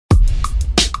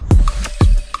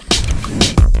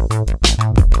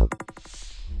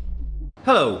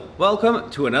Hello,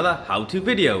 welcome to another how-to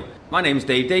video. My name's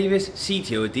Dave Davis,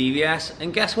 CTO at DVS,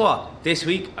 and guess what? This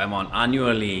week I'm on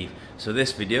annual leave. So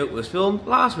this video was filmed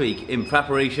last week in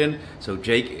preparation, so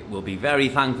Jake will be very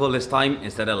thankful this time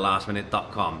instead of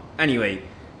lastminute.com. Anyway,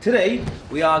 today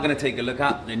we are going to take a look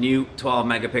at the new 12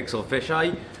 megapixel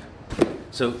fisheye.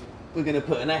 So we're going to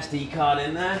put an SD card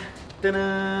in there.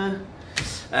 Ta-da!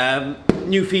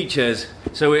 New features.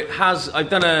 So it has, I've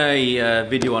done a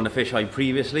video on the fisheye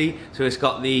previously, so it's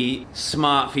got the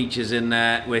smart features in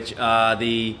there, which are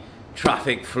the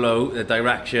traffic flow, the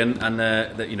direction, and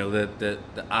the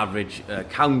average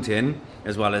counting,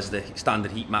 as well as the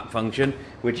standard heat map function,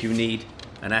 which you need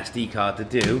an SD card to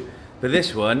do. But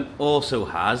this one also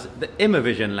has the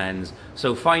Immervision lens.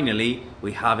 So finally,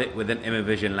 we have it with an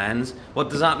Immervision lens. What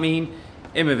does that mean?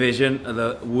 Immervision are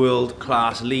the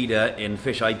world-class leader in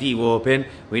fisheye dewarping.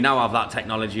 We now have that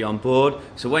technology on board,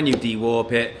 so when you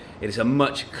dewarp it, it is a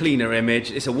much cleaner image.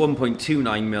 It's a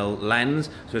 1.29mm lens,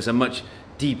 so it's a much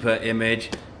deeper image,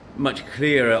 much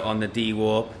clearer on the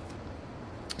dewarp.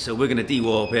 So we're going to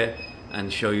dewarp it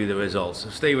and show you the results. So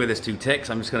stay with us 2 ticks.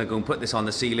 I'm just going to go and put this on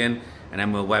the ceiling, and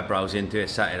then we'll web browse into it,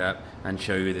 set it up, and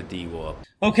show you the dewarp.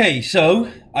 Okay,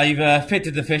 so I've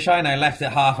fitted the fisheye and I left it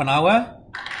half an hour.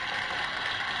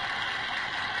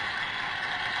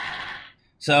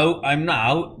 So I'm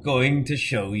now going to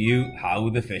show you how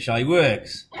the fisheye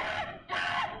works.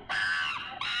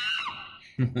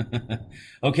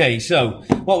 Okay, so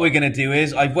what we're going to do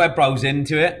is I've web browsed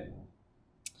into it.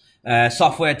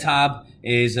 Software tab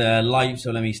is live, so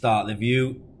let me start the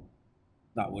view.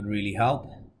 That would really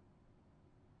help.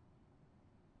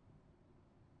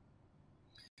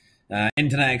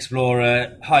 Internet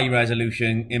Explorer, high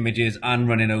resolution images and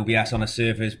running OBS on a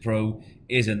Surface Pro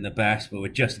isn't the best, but we're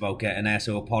just about getting there,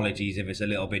 so apologies if it's a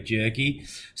little bit jerky.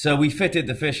 So we fitted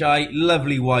the fisheye,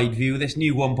 lovely wide view. This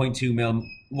new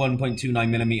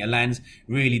 1.29mm lens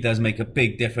really does make a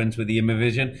big difference with the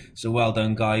Immervision, so well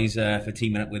done guys for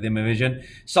teaming up with Immervision.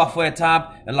 Software tab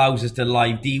allows us to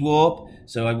live dewarp,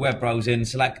 so I web browse in,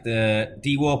 select the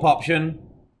dewarp option,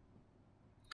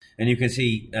 and you can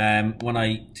see when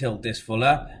I tilt this full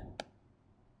up,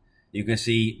 you can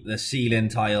see the ceiling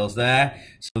tiles there.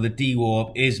 So the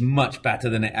dewarp is much better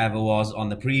than it ever was on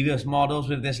the previous models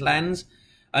with this lens.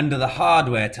 Under the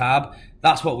hardware tab,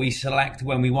 that's what we select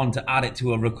when we want to add it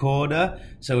to a recorder.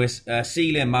 So it's a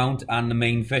ceiling mount and the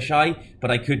main fisheye, but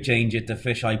I could change it to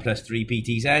fisheye plus 3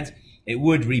 PTZs. It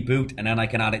would reboot and then I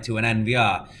can add it to an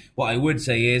NVR. What I would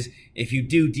say is, if you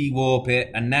do dewarp it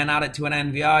and then add it to an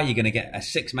NVR, you're going to get a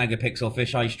 6 megapixel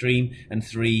fisheye stream and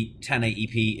 3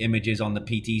 1080p images on the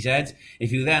PTZs.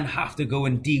 If you then have to go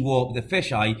and dewarp the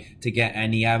fisheye to get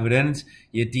any evidence,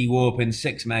 you're dewarping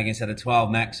 6 meg instead of 12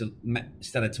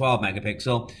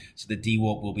 megapixel, so the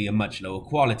dewarp will be a much lower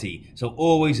quality. So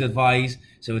always advise,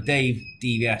 so a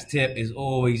DVS tip is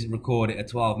always record it at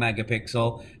 12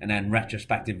 megapixel and then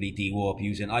retrospectively dewarp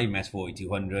using IMS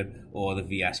 4200 or the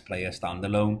VS Player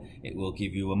standalone. It will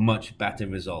give you a much better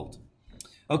result.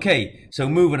 Okay, so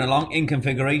moving along in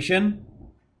configuration.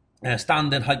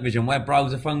 Standard Hikvision web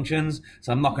browser functions,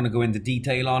 so I'm not going to go into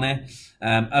detail on it,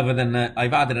 other than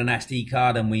I've added an SD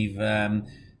card and we've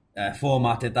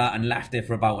formatted that and left it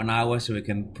for about an hour so we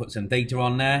can put some data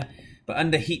on there. But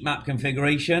under heat map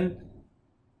configuration,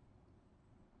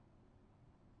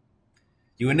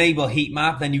 you enable heat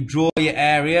map, then you draw your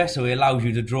area, so it allows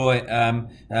you to draw it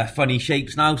funny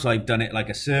shapes now. So I've done it like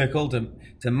a circle to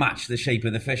match the shape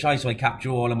of the fisheye, so I capture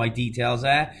all of my details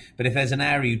there. But if there's an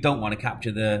area you don't want to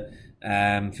capture the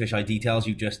fisheye details,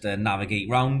 you just navigate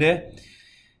around it.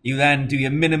 You then do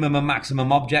your minimum and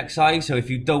maximum object size. So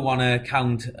if you don't want to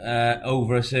count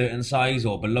over a certain size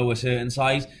or below a certain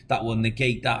size, that will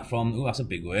negate that from, oh, that's a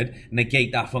big word,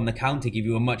 negate that from the count to give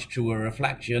you a much truer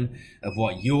reflection of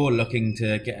what you're looking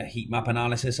to get a heat map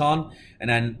analysis on. And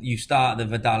then you start the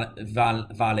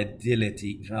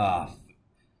validity,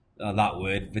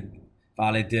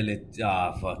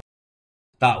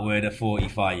 that word at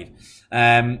 45.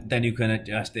 Then you can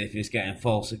adjust if it's getting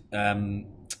false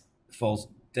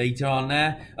data on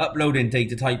there. Uploading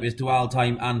data type is dwell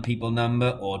time and people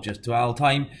number, or just dwell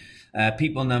time.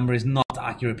 People number is not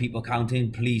accurate people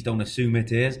counting. Please don't assume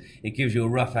it is. It gives you a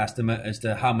rough estimate as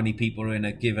to how many people are in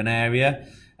a given area.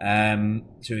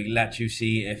 So it lets you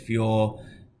see if your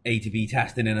A to B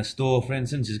testing in a store, for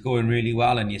instance, is going really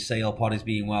well and your sale pod is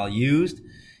being well used.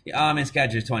 Your arming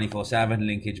schedule is 24/7.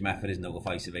 Linkage method is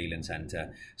notify surveillance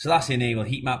center. So that's the enable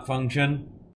heat map function.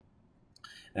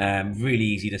 Really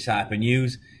easy to set up and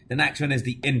use. The next one is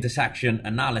the intersection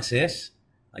analysis.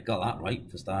 I got that right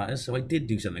for starters, so I did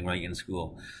do something right in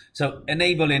school. So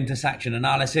enable intersection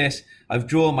analysis. I've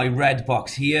drawn my red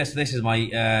box here, so this is my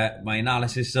my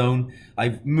analysis zone.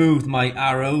 I've moved my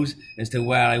arrows as to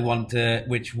where I want to,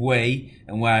 which way,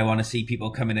 and where I want to see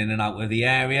people coming in and out of the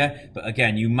area. But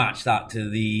again, you match that to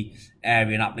the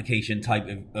area and application type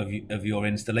of your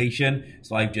installation.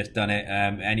 So I've just done it,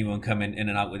 anyone coming in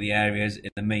and out of the areas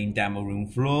in the main demo room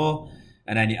floor,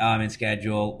 and then your arming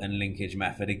schedule and linkage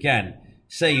method again.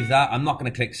 Save that. I'm not going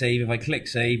to click save. If I click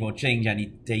save or change any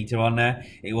data on there,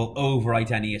 it will overwrite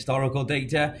any historical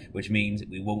data, which means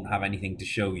we won't have anything to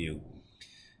show you.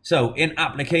 So in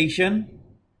application,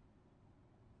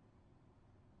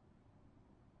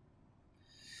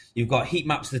 you've got heat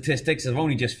map statistics. I've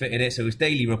only just fitted it, so it's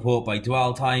daily report by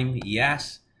dwell time,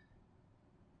 yes.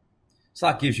 So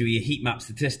that gives you your heat map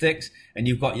statistics, and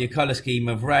you've got your color scheme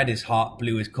of red is hot,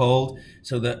 blue is cold,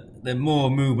 so that the more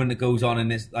movement that goes on in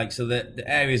this, like, so that the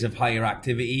areas of higher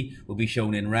activity will be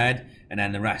shown in red, and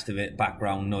then the rest of it,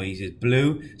 background noise, is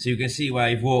blue. So you can see where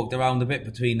I've walked around a bit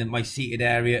between my seated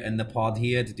area and the pod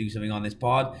here to do something on this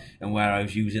pod, and where I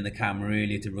was using the camera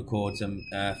earlier to record some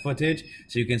footage.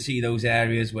 So you can see those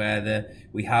areas where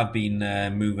we have been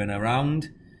moving around,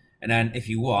 and then if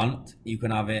you want, you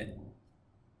can have it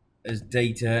as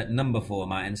data number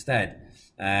format instead.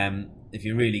 If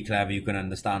you're really clever, you can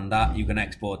understand that. You can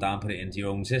export that and put it into your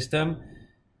own system.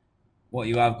 What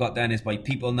you have got then is by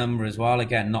people number as well.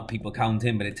 Again, not people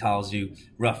counting, but it tells you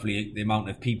roughly the amount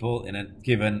of people in a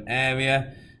given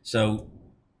area. So,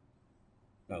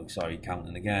 oh, sorry,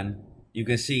 counting again. You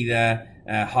can see there,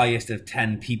 highest of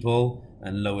 10 people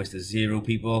and lowest of 0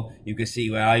 people. You can see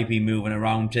where I've been moving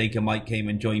around. Jake and Mike came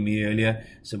and joined me earlier,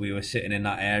 so we were sitting in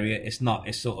that area. It's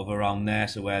sort of around there,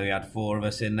 so where we had 4 of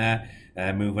us in there,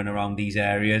 moving around these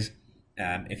areas.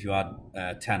 If you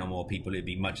had 10 or more people, it'd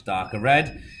be much darker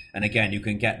red. And again, you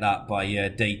can get that by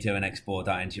data and export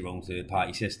that into your own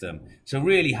third-party system. So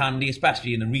really handy,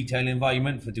 especially in the retail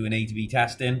environment for doing A to B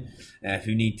testing. If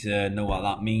you need to know what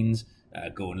that means,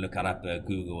 go and look it up.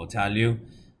 Google will tell you.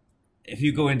 If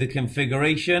you go into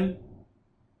configuration,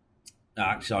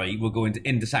 we'll go into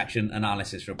intersection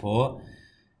analysis report.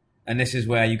 And this is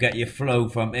where you get your flow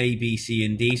from A, B, C,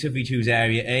 and D. So if you choose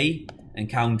area A and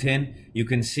count in, you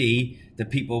can see the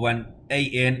people went A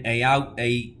in, A out,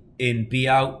 A in, B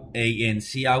out, A in,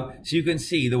 C out. So you can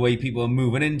see the way people are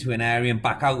moving into an area and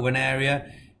back out of an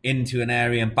area, into an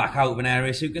area and back out of an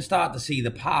area. So you can start to see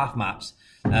the path maps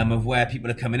of where people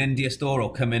are coming into your store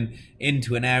or coming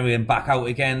into an area and back out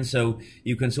again. So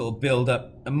you can sort of build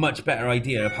up a much better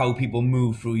idea of how people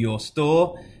move through your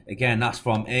store. Again, that's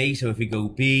from A. So if we go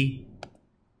B,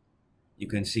 you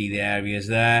can see the areas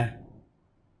there.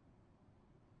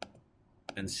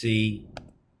 And C,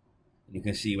 you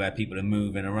can see where people are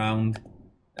moving around.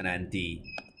 And then D.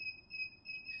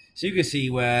 So you can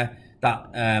see where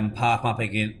that path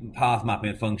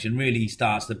mapping function really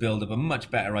starts to build up a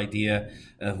much better idea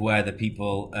of where the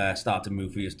people start to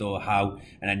move through your store, how,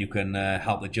 and then you can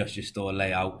help adjust your store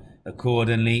layout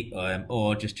accordingly,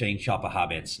 or just change shopper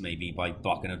habits, maybe by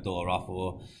blocking a door off,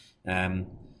 or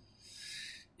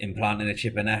implanting a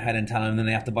chip in their head and telling them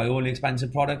they have to buy all the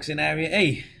expensive products in area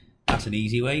A. That's an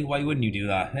easy way. Why wouldn't you do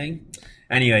that, eh?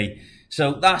 Anyway,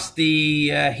 so that's the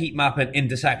heat map and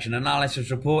intersection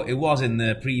analysis report. It was in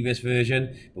the previous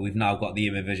version, but we've now got the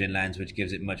Immervision lens, which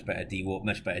gives it much better dewarp,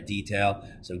 much better detail.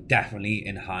 So definitely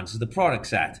enhances the product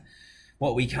set.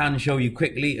 What we can show you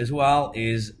quickly as well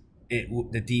is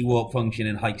the dewarp function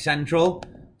in Hik-Central.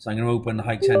 So I'm going to open the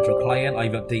Hik-Central client.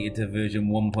 I've updated to version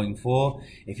 1.4.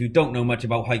 If you don't know much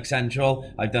about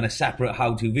Hik-Central, I've done a separate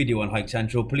how-to video on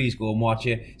Hik-Central. Please go and watch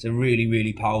it. It's a really,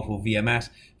 really powerful VMS.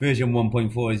 Version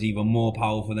 1.4 is even more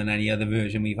powerful than any other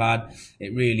version we've had.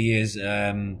 It really is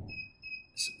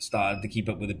started to keep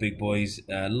up with the big boys.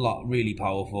 Really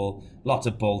powerful. Lots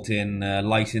of bolt-in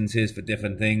licenses for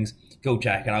different things. Go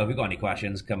check it out. If you've got any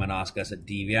questions, come and ask us at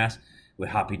DVS. We're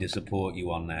happy to support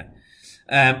you on there.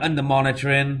 Under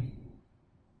monitoring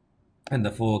and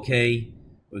the 4K,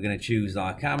 we're going to choose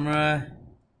our camera.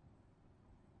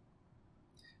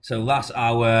 So that's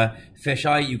our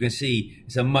fisheye. You can see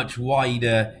it's a much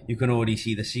wider, you can already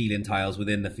see the ceiling tiles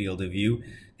within the field of view.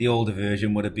 The older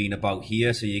version would have been about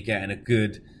here, so you're getting a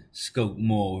good scope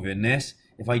more within this.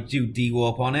 If I do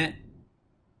dewarp on it,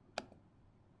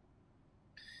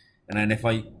 and then if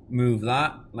I move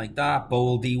that like that,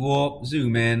 bold dewarp,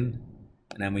 zoom in,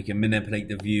 and then we can manipulate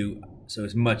the view so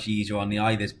it's much easier on the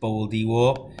eye, this bold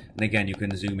dewarp. And again, you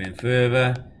can zoom in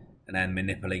further and then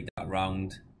manipulate that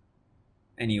round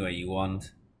any way you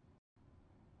want.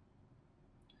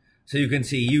 So you can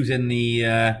see using the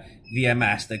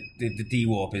VMS, the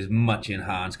dewarp is much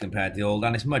enhanced compared to the old,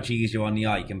 and it's much easier on the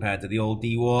eye compared to the old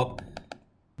dewarp.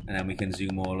 And then we can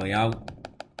zoom all the way out.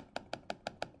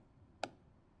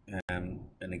 And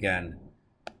again,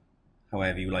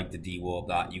 however you like to dewarp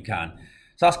that, you can.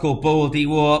 So that's called bowl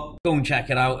dewarp. Go and check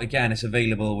it out. Again, it's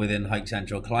available within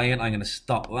Hik-Central client. I'm going to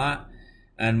stop that.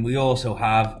 And we also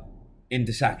have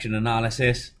intersection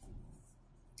analysis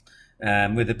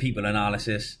with the people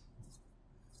analysis.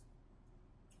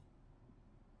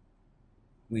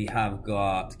 We have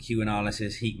got Q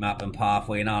analysis, heat map, and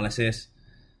pathway analysis.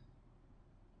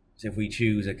 So if we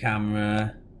choose a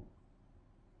camera,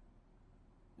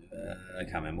 I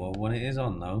can't remember what one it is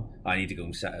on though. I need to go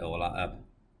and set it all that up.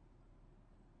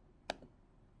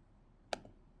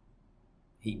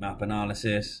 Heat map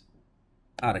analysis,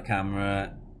 add a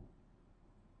camera,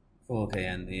 4K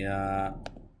NVR,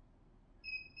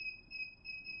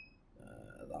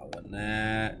 that one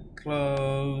there,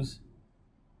 close,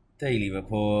 daily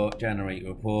report, generate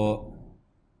report.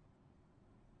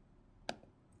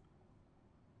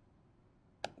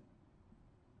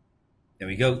 There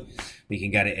we go. We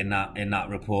can get it in that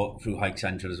report through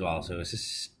Hik-Central as well. So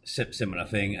it's a similar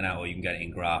thing, or you can get it in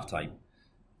graph type.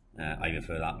 I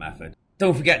prefer that method.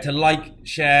 Don't forget to like,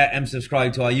 share, and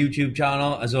subscribe to our YouTube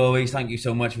channel. As always, thank you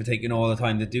so much for taking all the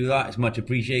time to do that. It's much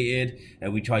appreciated.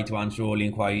 We try to answer all the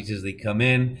inquiries as they come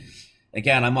in.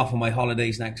 Again, I'm off on my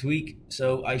holidays next week,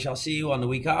 so I shall see you on the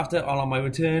week after, on my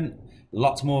return.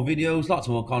 Lots more videos, lots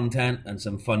more content, and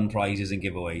some fun prizes and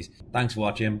giveaways. Thanks for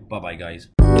watching. Bye-bye, guys.